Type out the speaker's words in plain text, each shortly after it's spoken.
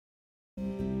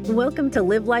Welcome to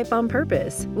Live Life on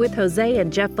Purpose with Jose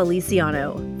and Jeff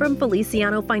Feliciano from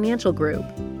Feliciano Financial Group.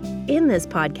 In this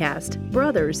podcast,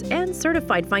 brothers and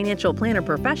certified financial planner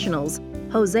professionals,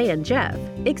 Jose and Jeff,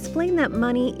 explain that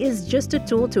money is just a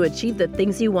tool to achieve the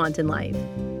things you want in life,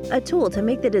 a tool to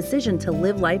make the decision to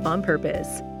live life on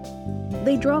purpose.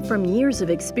 They draw from years of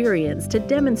experience to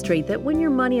demonstrate that when your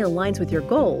money aligns with your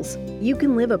goals, you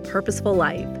can live a purposeful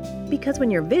life. Because when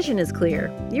your vision is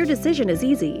clear, your decision is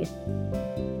easy.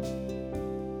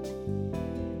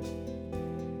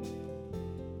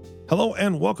 Hello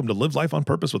and welcome to Live Life on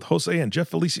Purpose with Jose and Jeff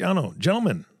Feliciano.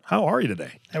 Gentlemen, how are you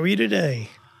today? How are you today?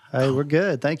 Hey, we're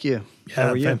good. Thank you. Yeah, how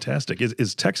are you? Fantastic.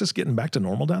 Is Texas getting back to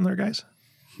normal down there, guys?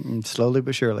 Slowly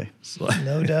but surely.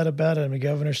 No doubt about it. I mean, the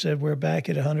governor said we're back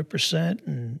at 100%,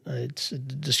 and it's at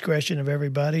the discretion of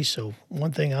everybody. So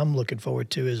one thing I'm looking forward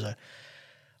to is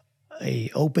a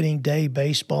opening day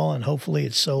baseball, and hopefully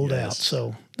it's sold out.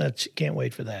 So can't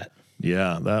wait for that.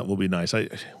 Yeah, that will be nice. I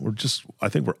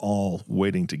think we're all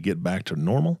waiting to get back to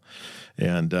normal.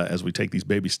 And as we take these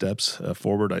baby steps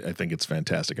forward, I think it's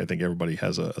fantastic. I think everybody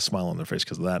has a smile on their face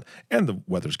because of that. And the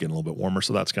weather's getting a little bit warmer,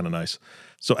 so that's kind of nice.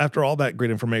 So after all that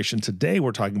great information, today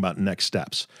we're talking about next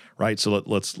steps, right? So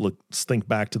let's think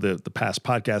back to the past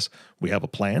podcast. We have a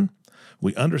plan.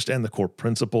 We understand the core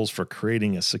principles for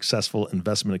creating a successful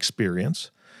investment experience.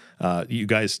 You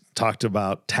guys talked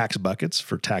about tax buckets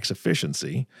for tax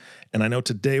efficiency. And I know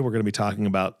today we're going to be talking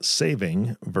about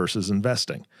saving versus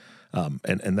investing.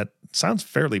 And that sounds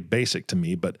fairly basic to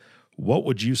me, but what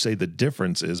would you say the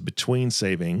difference is between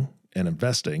saving and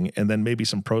investing, and then maybe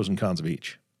some pros and cons of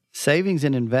each? Savings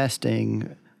and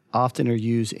investing often are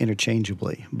used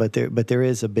interchangeably, but there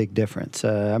is a big difference.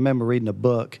 I remember reading a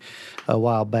book a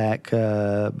while back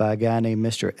by a guy named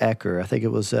Mr. Ecker. I think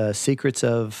it was Secrets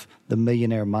of the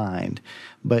Millionaire Mind.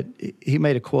 But he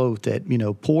made a quote that,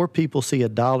 poor people see a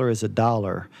dollar as a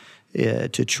dollar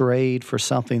to trade for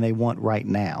something they want right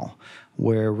now,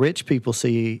 where rich people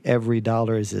see every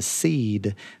dollar as a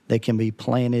seed that can be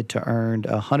planted to earn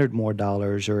 $100 more or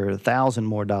 $1,000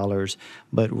 more,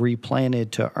 but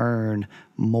replanted to earn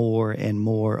more and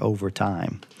more over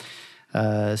time.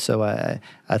 So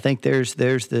I think there's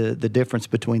the difference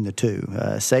between the two.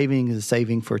 Saving is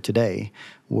saving for today,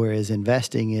 whereas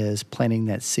investing is planting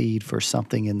that seed for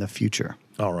something in the future.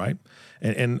 All right.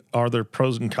 And are there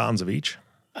pros and cons of each?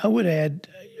 I would add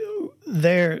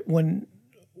when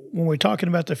we're talking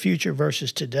about the future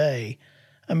versus today,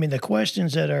 I mean, the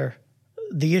questions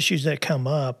the issues that come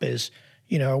up is,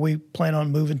 are we planning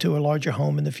on moving to a larger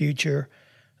home in the future?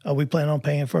 Are we planning on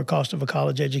paying for a cost of a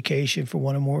college education for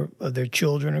one or more of their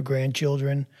children or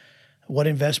grandchildren? What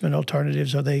investment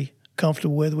alternatives are they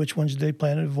comfortable with? Which ones do they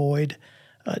plan to avoid?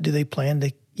 Do they plan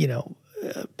to,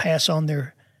 pass on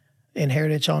their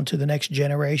inheritance on to the next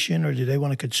generation, or do they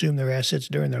want to consume their assets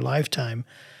during their lifetime?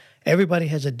 Everybody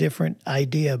has a different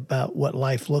idea about what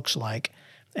life looks like.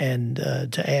 And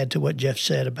to add to what Jeff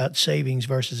said about savings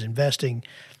versus investing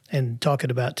and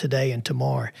talking about today and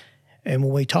tomorrow, and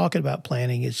when we talk about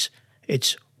planning,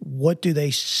 it's what do they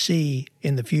see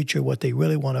in the future, what they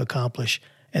really want to accomplish,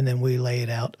 and then we lay it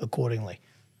out accordingly.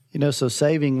 So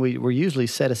saving, we're usually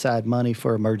set aside money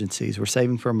for emergencies. We're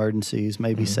saving for emergencies,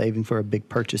 maybe saving for a big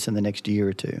purchase in the next year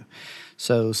or two.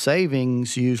 So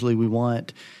savings, usually we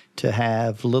want to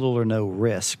have little or no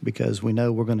risk because we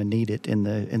know we're going to need it in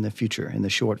the future, in the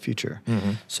short future.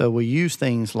 Mm-hmm. So we use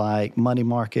things like money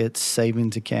markets,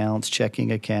 savings accounts,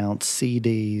 checking accounts,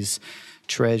 CDs,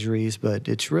 treasuries, but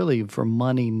it's really for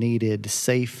money needed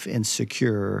safe and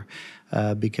secure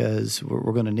because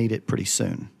we're going to need it pretty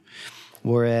soon.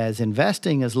 Whereas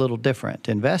investing is a little different.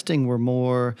 Investing, we're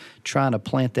more trying to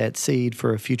plant that seed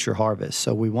for a future harvest.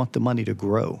 So we want the money to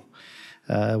grow.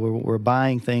 We're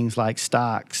buying things like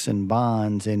stocks and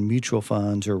bonds and mutual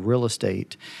funds or real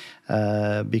estate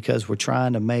because we're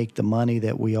trying to make the money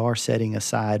that we are setting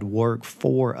aside work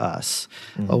for us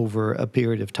over a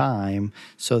period of time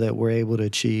so that we're able to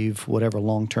achieve whatever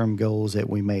long-term goals that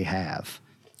we may have.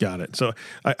 Got it. So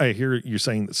I hear you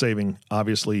saying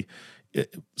that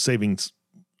savings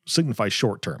signifies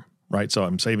short term, right? So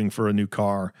I'm saving for a new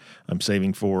car. I'm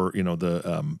saving for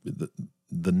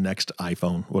the next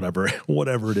iPhone,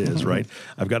 whatever it is, right?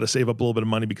 I've got to save up a little bit of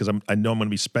money because I know I'm going to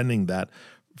be spending that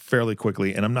fairly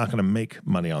quickly, and I'm not going to make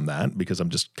money on that because I'm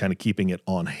just kind of keeping it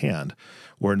on hand.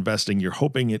 Where investing, you're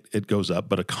hoping it goes up,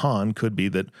 but a con could be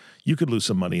that you could lose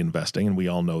some money investing, and we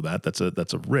all know that. That's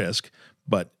a risk,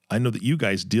 but I know that you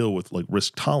guys deal with like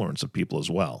risk tolerance of people as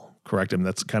well, correct? I mean,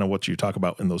 that's kind of what you talk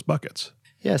about in those buckets.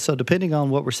 Yeah, so depending on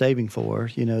what we're saving for,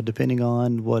 depending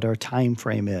on what our time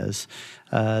frame is,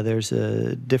 there's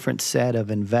a different set of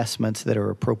investments that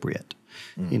are appropriate.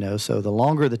 So the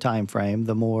longer the time frame,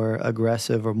 the more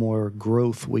aggressive or more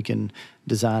growth we can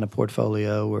design a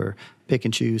portfolio or pick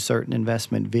and choose certain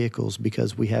investment vehicles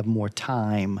because we have more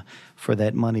time for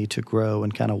that money to grow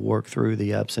and kind of work through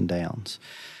the ups and downs.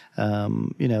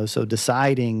 So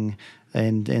deciding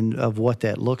and of what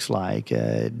that looks like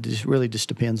really just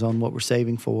depends on what we're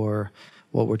saving for,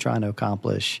 what we're trying to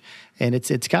accomplish. And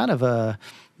it's kind of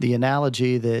the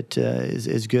analogy that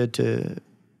is good to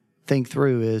think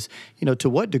through is, to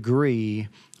what degree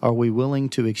are we willing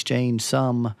to exchange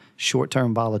some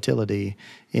short-term volatility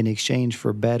in exchange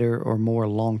for better or more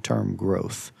long-term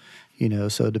growth?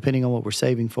 So depending on what we're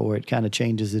saving for, it kind of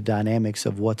changes the dynamics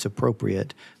of what's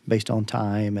appropriate based on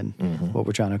time and what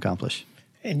we're trying to accomplish.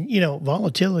 And,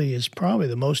 volatility is probably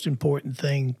the most important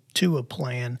thing to a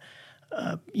plan.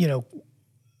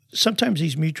 Sometimes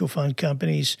these mutual fund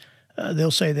companies, they'll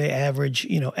say they average,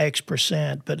 X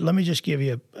percent. But let me just give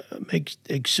you make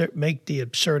the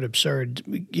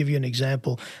absurd. Give you an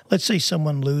example. Let's say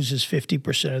someone loses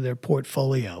 50% of their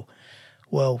portfolio.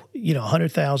 Well,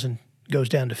 100,000 goes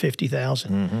down to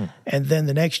 50,000, and then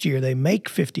the next year they make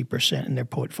 50% in their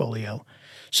portfolio.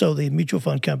 So the mutual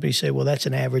fund companies say, well, that's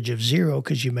an average of zero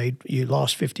because you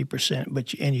lost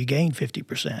 50%, and you gained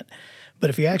 50%. But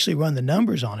if you actually run the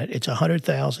numbers on it, it's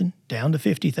 100,000 down to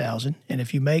 50,000, and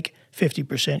if you make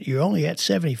 50%, you're only at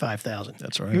 75,000.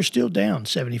 That's right. You're still down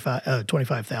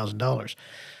 $25,000.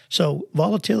 So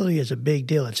volatility is a big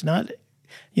deal. It's not,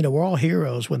 we're all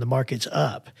heroes when the market's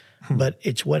up, but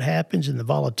it's what happens in the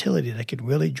volatility that can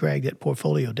really drag that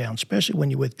portfolio down, especially when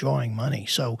you're withdrawing money.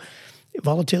 So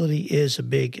volatility is a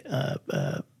big,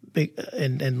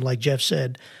 and like Jeff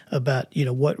said about,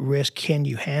 what risk can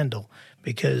you handle?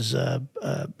 Because,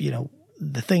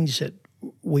 the things that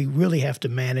we really have to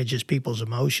manage is people's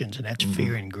emotions, and that's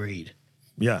fear and greed.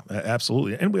 Yeah,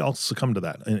 absolutely. And we all succumb to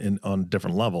that on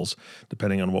different levels,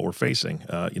 depending on what we're facing.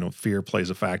 Fear plays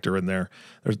a factor in there.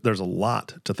 There's a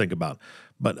lot to think about.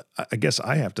 But I guess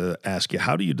I have to ask you,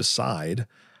 how do you decide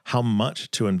how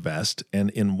much to invest and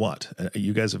in what?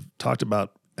 You guys have talked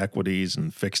about equities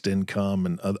and fixed income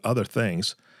and other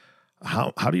things.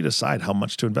 How do you decide how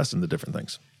much to invest in the different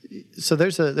things? So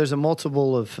there's a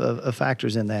multiple of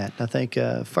factors in that. I think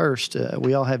first,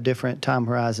 we all have different time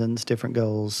horizons, different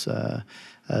goals.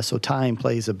 So time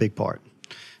plays a big part.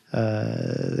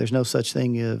 There's no such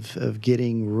thing of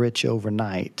getting rich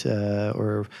overnight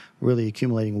or really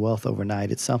accumulating wealth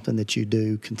overnight. It's something that you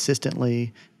do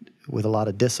consistently with a lot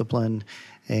of discipline,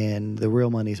 and the real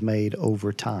money's made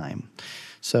over time.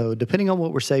 So depending on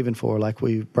what we're saving for, like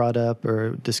we brought up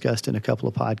or discussed in a couple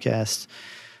of podcasts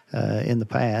in the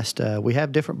past, we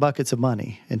have different buckets of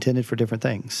money intended for different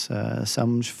things.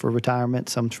 Some's for retirement,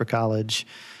 some's for college,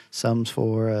 some's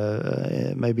for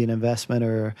maybe an investment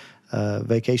or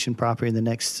vacation property in the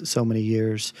next so many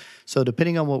years. So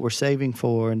depending on what we're saving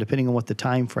for and depending on what the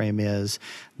time frame is,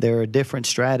 there are different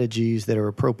strategies that are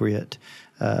appropriate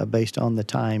based on the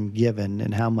time given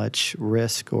and how much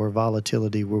risk or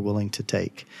volatility we're willing to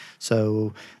take.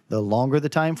 So the longer the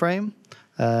time frame,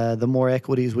 the more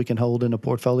equities we can hold in a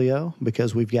portfolio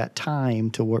because we've got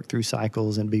time to work through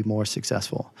cycles and be more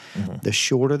successful. The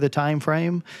shorter the time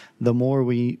frame, the more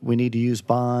we need to use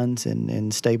bonds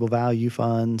and stable value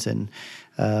funds and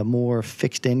more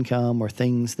fixed income or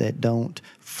things that don't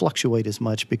fluctuate as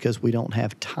much because we don't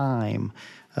have time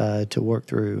to work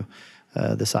through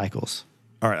the cycles.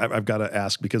 All right, I've got to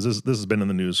ask because this has been in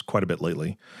the news quite a bit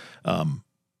lately.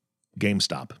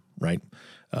 GameStop, right?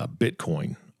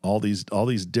 Bitcoin. All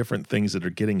these different things that are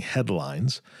getting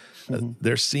headlines,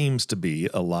 there seems to be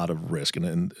a lot of risk.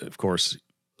 And of course,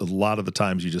 a lot of the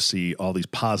times you just see all these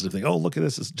positive things. Oh, look at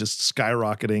this. It's just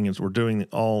skyrocketing. We're doing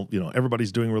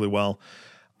everybody's doing really well.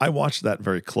 I watched that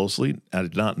very closely. I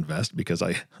did not invest because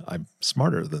I'm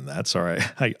smarter than that. Sorry,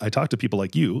 I talk to people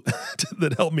like you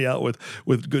that help me out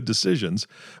with good decisions.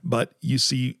 But you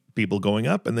see people going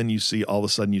up, and then you see all of a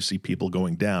sudden you see people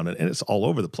going down, and it's all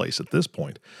over the place at this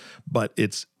point. But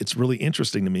it's really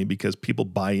interesting to me because people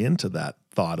buy into that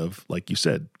thought of, like you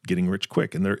said, getting rich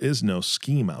quick, and there is no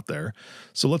scheme out there.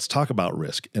 So let's talk about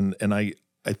risk, and I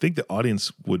think the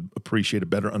audience would appreciate a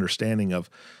better understanding of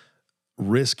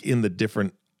risk in the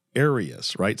different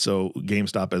areas, right? So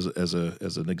GameStop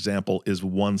as an example is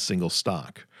one single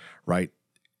stock, right?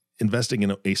 Investing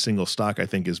in a single stock, I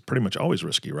think, is pretty much always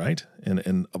risky, right?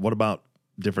 And what about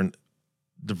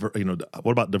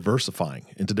what about diversifying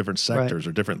into different sectors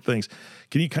or different things?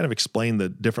 Can you kind of explain the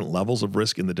different levels of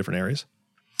risk in the different areas?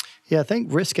 Yeah, I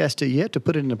think risk you have to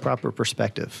put it in a proper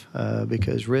perspective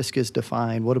because risk is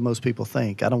defined. What do most people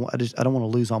think? I don't want to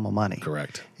lose all my money.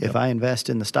 Correct. If I invest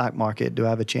in the stock market, do I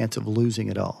have a chance of losing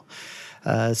it all?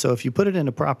 So if you put it in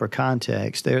a proper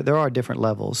context, there are different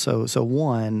levels. So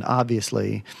one,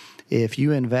 obviously, if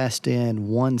you invest in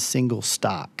one single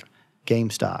stock,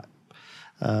 GameStop,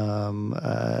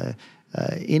 any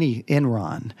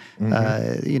Enron,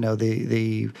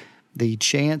 the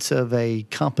chance of a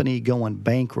company going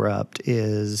bankrupt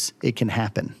it can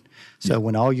happen. So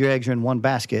when all your eggs are in one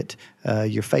basket,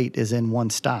 your fate is in one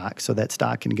stock. So that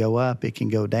stock can go up, it can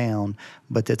go down,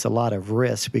 but it's a lot of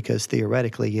risk because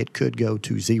theoretically it could go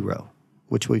to zero,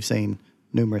 which we've seen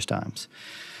numerous times.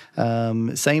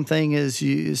 Same thing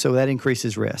so that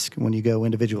increases risk when you go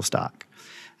individual stock.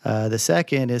 The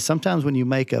second is sometimes when you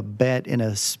make a bet in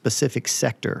a specific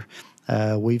sector,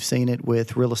 we've seen it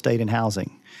with real estate and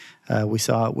housing. We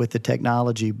saw it with the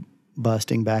technology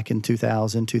busting back in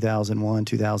 2000, 2001,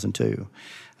 2002.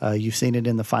 You've seen it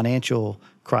in the financial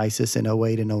crisis in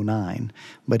 08 and 09.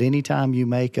 But anytime you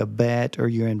make a bet or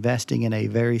you're investing in a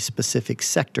very specific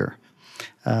sector,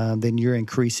 then you're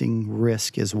increasing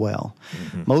risk as well.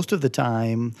 Mm-hmm. Most of the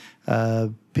time,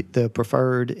 the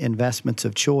preferred investments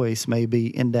of choice may be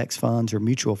index funds or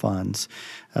mutual funds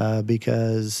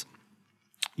because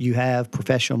you have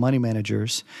professional money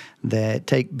managers that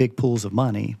take big pools of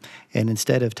money, and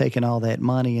instead of taking all that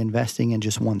money investing in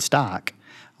just one stock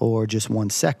or just one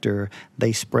sector,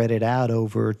 they spread it out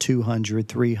over 200,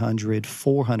 300,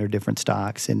 400 different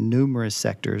stocks in numerous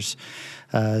sectors.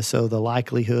 So the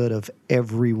likelihood of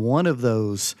every one of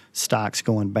those stocks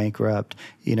going bankrupt,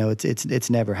 it's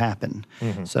never happened.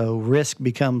 Mm-hmm. So risk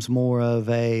becomes more of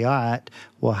all right,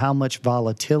 well, how much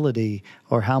volatility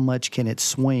or how much can it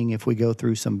swing if we go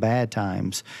through some bad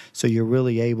times? So you're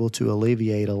really able to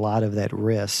alleviate a lot of that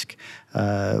risk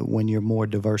when you're more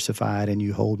diversified and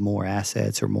you hold more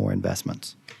assets or more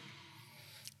investments.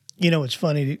 It's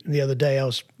funny. The other day I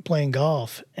was playing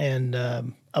golf and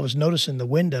I was noticing the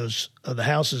windows of the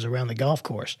houses around the golf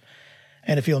course.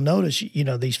 And if you'll notice,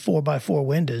 these 4x4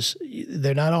 windows,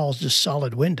 they're not all just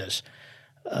solid windows.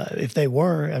 If they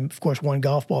were, and of course, one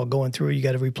golf ball going through, you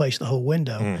got to replace the whole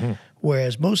window. Mm-hmm.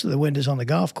 Whereas most of the windows on the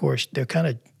golf course, they're kind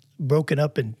of broken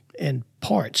up in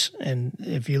parts. And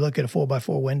if you look at a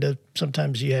 4x4 window,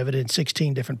 sometimes you have it in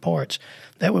 16 different parts.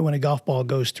 That way, when a golf ball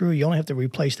goes through, you only have to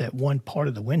replace that one part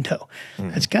of the window.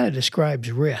 Mm-hmm. That kind of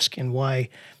describes risk and why,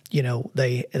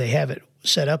 they have it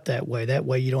set up that way. That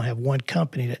way, you don't have one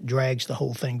company that drags the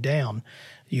whole thing down.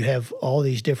 You have all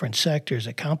these different sectors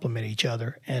that complement each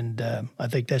other. And I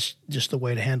think that's just the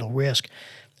way to handle risk.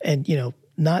 And,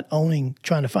 not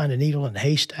trying to find a needle in a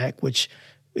haystack, which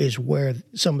is where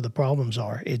some of the problems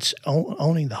are. It's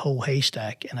owning the whole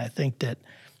haystack, and I think that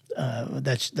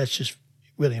that's just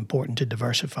really important to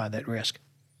diversify that risk.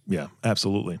 Yeah,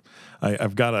 absolutely.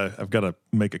 I've got to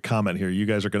make a comment here. You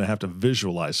guys are going to have to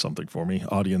visualize something for me,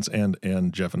 audience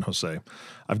and Jeff and Jose.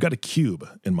 I've got a cube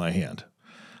in my hand.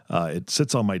 It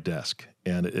sits on my desk,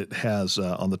 and it has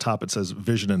on the top it says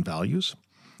vision and values,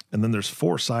 and then there's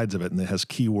 4 sides of it, and it has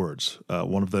keywords.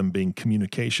 One of them being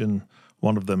communication.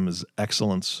 One of them is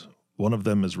excellence, one of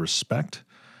them is respect,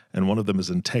 and one of them is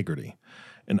integrity.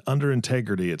 And under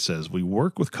integrity, it says, we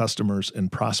work with customers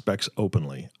and prospects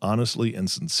openly, honestly, and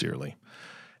sincerely.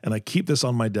 And I keep this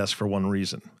on my desk for one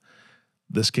reason.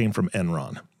 This came from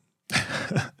Enron.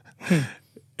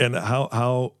 And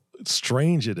how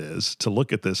strange it is to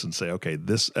look at this and say, okay,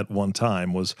 this at one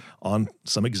time was on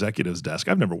some executive's desk.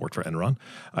 I've never worked for Enron.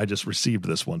 I just received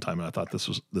this one time, and I thought this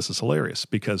is hilarious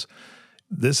because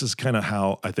this is kind of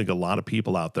how I think a lot of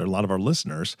people out there, a lot of our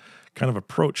listeners kind of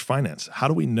approach finance. How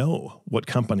do we know what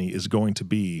company is going to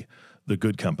be the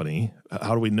good company?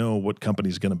 How do we know what company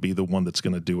is going to be the one that's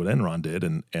going to do what Enron did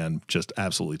and just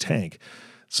absolutely tank?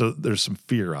 So there's some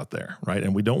fear out there, right?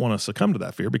 And we don't want to succumb to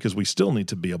that fear because we still need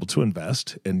to be able to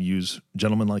invest and use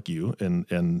gentlemen like you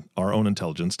and our own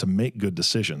intelligence to make good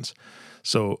decisions.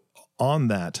 So on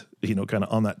that, kind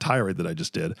of on that tirade that I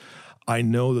just did, I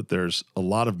know that there's a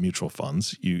lot of mutual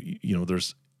funds.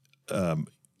 There's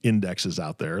indexes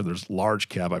out there. There's large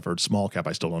cap. I've heard small cap.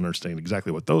 I still don't understand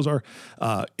exactly what those are.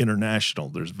 International.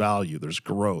 There's value. There's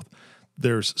growth.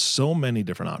 There's so many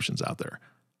different options out there.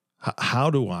 How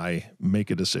do I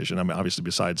make a decision? I mean, obviously,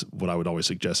 besides what I would always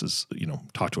suggest is,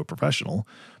 talk to a professional.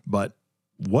 But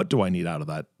what do I need out of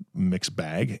that mixed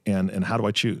bag, and how do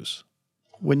I choose?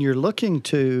 When you're looking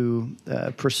to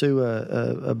pursue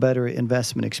a better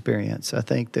investment experience, I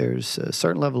think there's a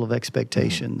certain level of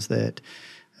expectations that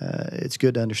it's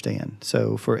good to understand.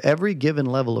 So for every given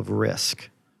level of risk,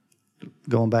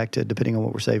 going back to depending on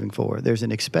what we're saving for, there's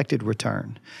an expected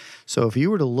return. So if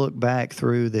you were to look back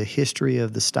through the history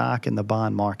of the stock and the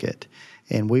bond market,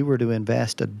 and we were to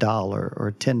invest $1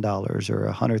 or $10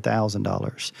 or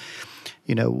 $100,000,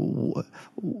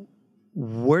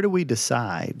 where do we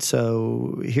decide?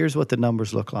 So here's what the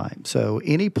numbers look like. So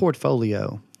any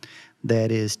portfolio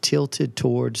that is tilted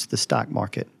towards the stock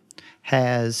market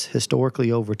has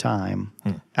historically over time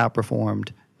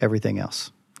outperformed everything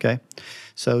else. Okay.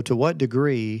 So to what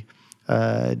degree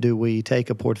do we take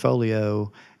a portfolio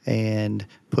and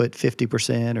put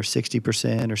 50% or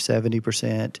 60% or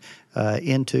 70%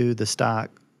 into the stock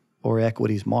or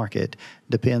equities market?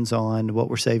 Depends on what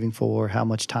we're saving for, how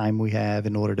much time we have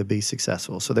in order to be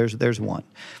successful. So there's one.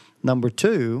 Number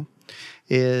two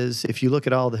is, if you look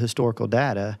at all the historical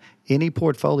data, any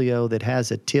portfolio that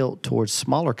has a tilt towards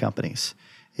smaller companies,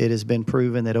 it has been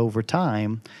proven that over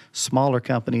time, smaller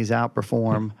companies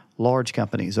outperform large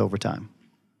companies over time.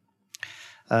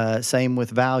 Same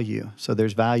with value. So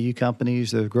there's value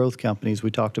companies, there's growth companies.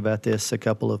 We talked about this a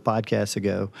couple of podcasts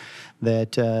ago,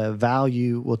 that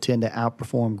value will tend to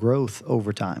outperform growth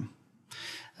over time.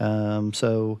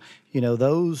 So,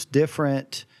 those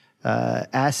different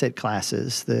asset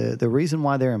classes, the reason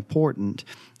why they're important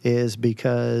is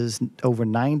because over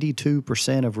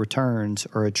 92% of returns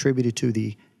are attributed to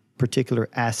the particular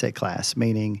asset class,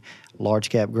 meaning large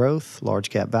cap growth,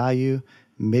 large cap value,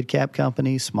 mid-cap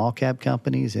companies, small-cap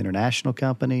companies, international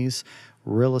companies,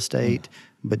 real estate,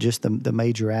 but just the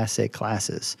major asset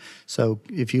classes. So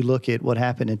if you look at what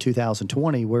happened in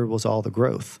 2020, where was all the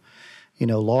growth?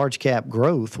 Large cap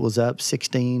growth was up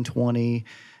 16, 20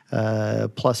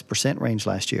 plus percent range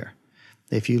last year.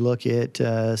 If you look at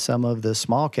some of the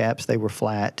small caps, they were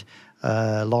flat.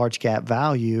 Large cap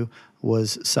value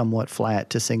was somewhat flat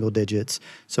to single digits.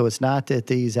 So it's not that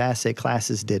these asset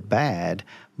classes did bad,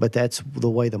 but that's the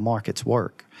way the markets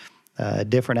work.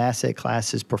 Different asset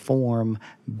classes perform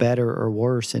better or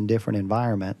worse in different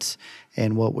environments.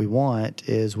 And what we want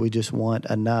is we just want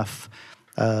enough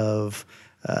of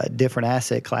different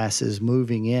asset classes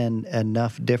moving in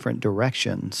enough different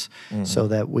directions so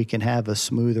that we can have a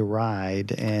smoother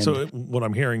ride. And so what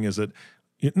I'm hearing is that,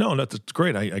 no, that's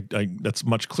great. I that's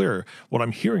much clearer. What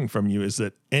I'm hearing from you is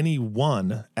that any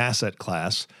one asset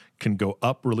class can go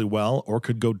up really well or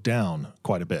could go down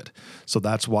quite a bit. So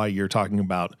that's why you're talking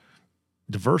about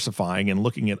diversifying and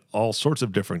looking at all sorts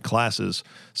of different classes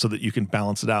so that you can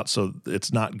balance it out. So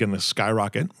it's not going to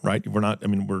skyrocket, right? We're not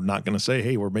going to say,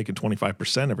 hey, we're making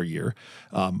 25% every year.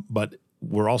 But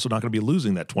we're also not going to be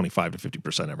losing that 25 to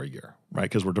 50% every year, right?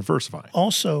 Because we're diversifying.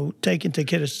 Also, take into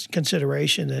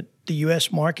consideration that the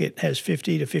U.S. market has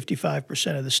 50 to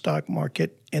 55% of the stock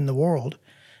market in the world.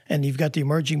 And you've got the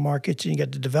emerging markets and you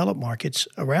got the developed markets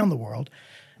around the world.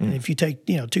 And if you take,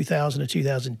 2000 to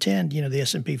 2010, the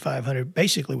S&P 500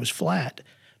 basically was flat,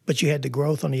 but you had the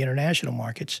growth on the international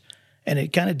markets. And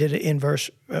it kind of did an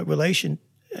inverse relation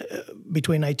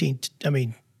between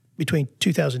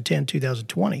 2010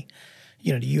 2020.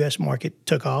 The U.S. market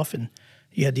took off and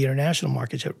you had the international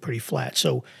markets that were pretty flat.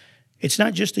 So it's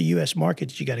not just the U.S. market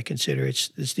that you got to consider.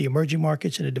 It's the emerging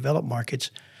markets and the developed markets.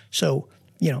 So,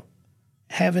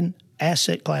 having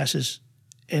asset classes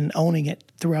and owning it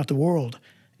throughout the world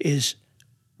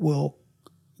will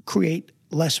create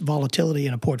less volatility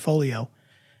in a portfolio.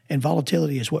 And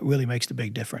volatility is what really makes the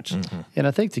big difference. Mm-hmm. And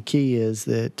I think the key is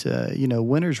that,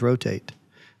 winners rotate.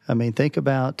 I mean, think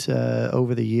about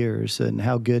over the years and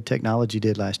how good technology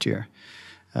did last year.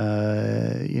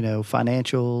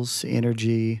 Financials,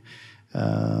 energy,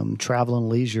 travel and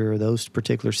leisure, those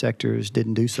particular sectors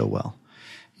didn't do so well.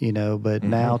 But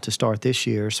now to start this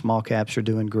year, small caps are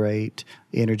doing great.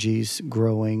 Energy's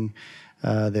growing.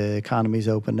 The economy's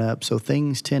opened up. So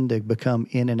things tend to become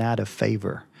in and out of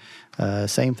favor.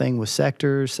 Same thing with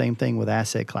sectors, same thing with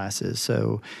asset classes.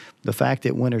 So the fact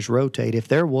that winners rotate, if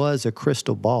there was a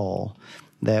crystal ball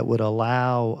that would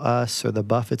allow us or the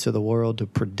Buffetts of the world to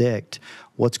predict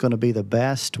what's going to be the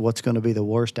best, what's going to be the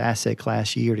worst asset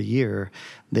class year to year,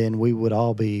 then we would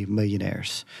all be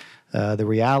millionaires. The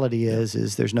reality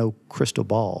is there's no crystal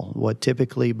ball. What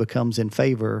typically becomes in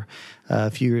favor a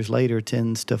few years later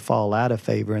tends to fall out of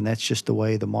favor, and that's just the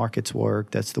way the markets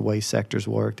work. That's the way sectors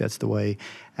work. That's the way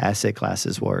asset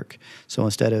classes work. So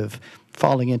instead of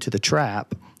falling into the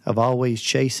trap of always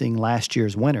chasing last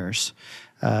year's winners,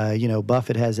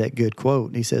 Buffett has that good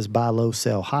quote. He says, buy low,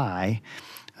 sell high.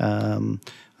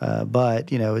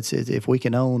 But it's if we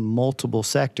can own multiple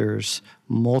sectors,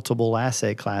 multiple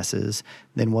asset classes,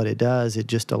 then what it does, it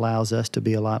just allows us to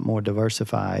be a lot more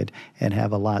diversified and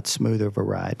have a lot smoother of a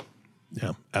ride.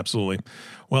 Yeah, absolutely.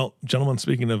 Well, gentlemen,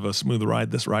 speaking of a smooth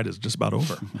ride, this ride is just about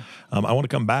over. I want to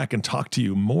come back and talk to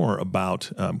you more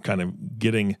about kind of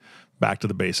getting back to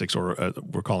the basics, or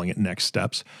we're calling it next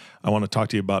steps. I want to talk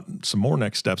to you about some more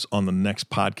next steps on the next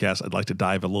podcast. I'd like to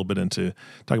dive a little bit into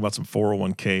talking about some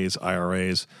 401ks,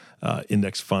 IRAs,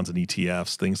 index funds and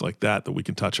ETFs, things like that we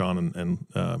can touch on and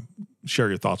share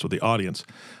your thoughts with the audience.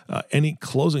 Any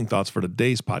closing thoughts for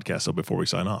today's podcast, though, before we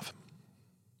sign off?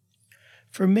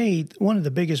 For me, one of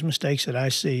the biggest mistakes that I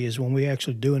see is when we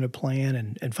actually doing a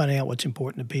plan and finding out what's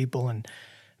important to people and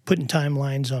putting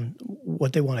timelines on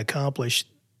what they want to accomplish.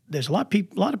 There's a lot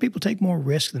of people take more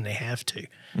risk than they have to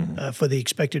for the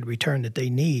expected return that they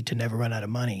need to never run out of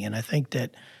money. And I think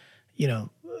that, if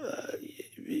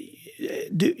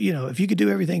you could do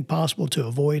everything possible to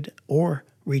avoid or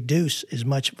reduce as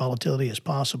much volatility as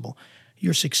possible,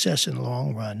 your success in the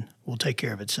long run will take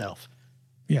care of itself.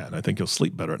 Yeah, and I think you'll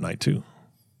sleep better at night too.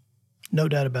 No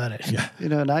doubt about it. Yeah.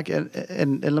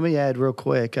 And let me add real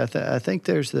quick. I think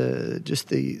there's the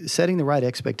setting the right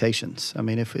expectations. I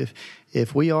mean,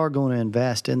 if we are going to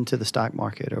invest into the stock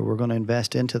market, or we're going to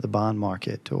invest into the bond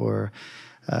market, or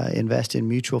invest in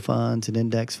mutual funds and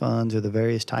index funds, or the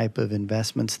various type of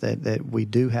investments that we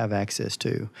do have access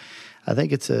to, I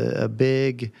think it's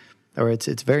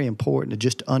it's very important to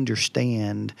just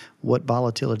understand what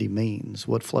volatility means,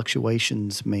 what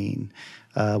fluctuations mean,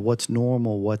 what's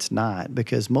normal, what's not.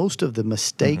 Because most of the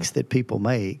mistakes that people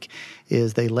make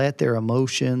is they let their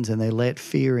emotions and they let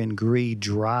fear and greed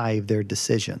drive their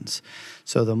decisions.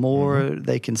 So the more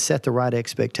they can set the right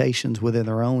expectations within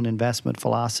their own investment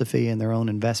philosophy and their own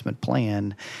investment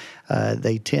plan,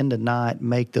 they tend to not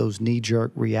make those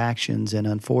knee-jerk reactions, and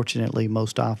unfortunately,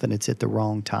 most often it's at the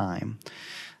wrong time.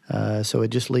 So it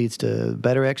just leads to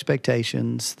better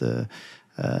expectations. The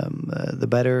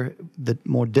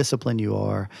more disciplined you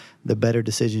are, the better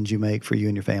decisions you make for you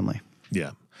and your family.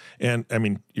 Yeah. And I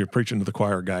mean, you're preaching to the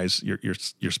choir, guys.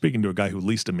 You're speaking to a guy who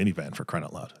leased a minivan, for crying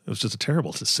out loud. It was just a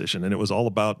terrible decision. And it was all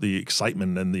about the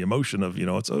excitement and the emotion of,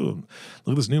 look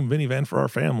at this new minivan for our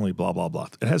family, blah, blah, blah.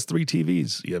 It has 3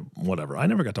 TVs, whatever. I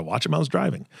never got to watch them. I was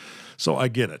driving. So I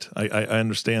get it. I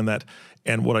understand that.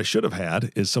 And what I should have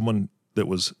had is someone that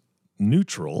was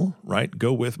neutral, right?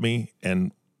 Go with me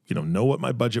and, know what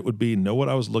my budget would be, know what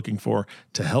I was looking for,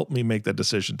 to help me make that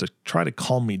decision, to try to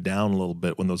calm me down a little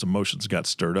bit when those emotions got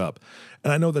stirred up.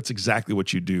 And I know that's exactly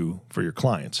what you do for your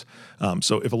clients.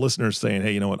 So if a listener is saying,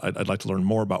 hey, you know what, I'd like to learn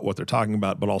more about what they're talking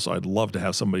about, but also I'd love to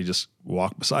have somebody just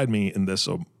walk beside me in this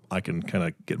so I can kind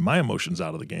of get my emotions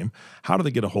out of the game, how do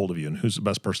they get a hold of you, and who's the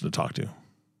best person to talk to?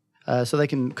 So they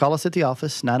can call us at the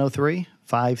office,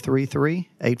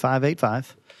 903-533-8585.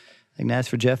 They can ask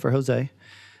for Jeff or Jose.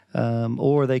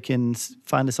 Or they can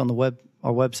find us on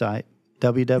our website,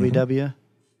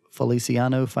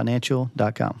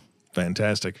 www.felicianofinancial.com.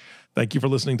 Fantastic. Thank you for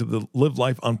listening to the Live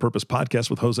Life on Purpose podcast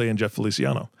with Jose and Jeff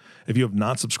Feliciano. If you have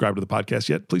not subscribed to the podcast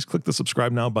yet, please click the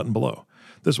subscribe now button below.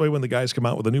 This way, when the guys come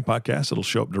out with a new podcast, it'll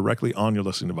show up directly on your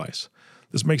listening device.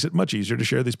 This makes it much easier to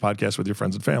share these podcasts with your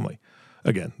friends and family.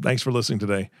 Again, thanks for listening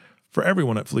today. For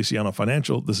everyone at Feliciano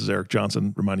Financial, this is Eric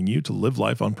Johnson reminding you to live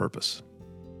life on purpose.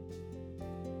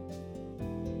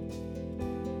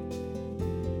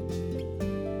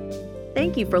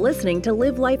 Thank you for listening to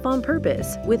Live Life on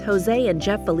Purpose with Jose and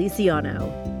Jeff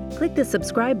Feliciano. Click the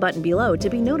subscribe button below to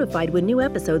be notified when new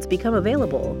episodes become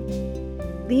available.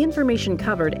 The information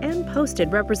covered and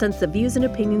posted represents the views and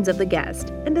opinions of the guest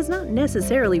and does not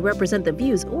necessarily represent the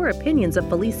views or opinions of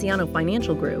Feliciano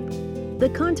Financial Group. The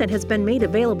content has been made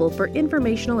available for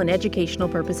informational and educational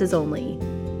purposes only.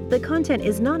 The content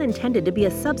is not intended to be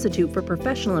a substitute for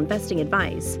professional investing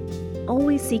advice.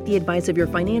 Always seek the advice of your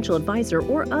financial advisor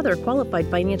or other qualified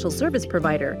financial service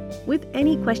provider with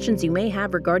any questions you may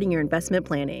have regarding your investment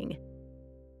planning.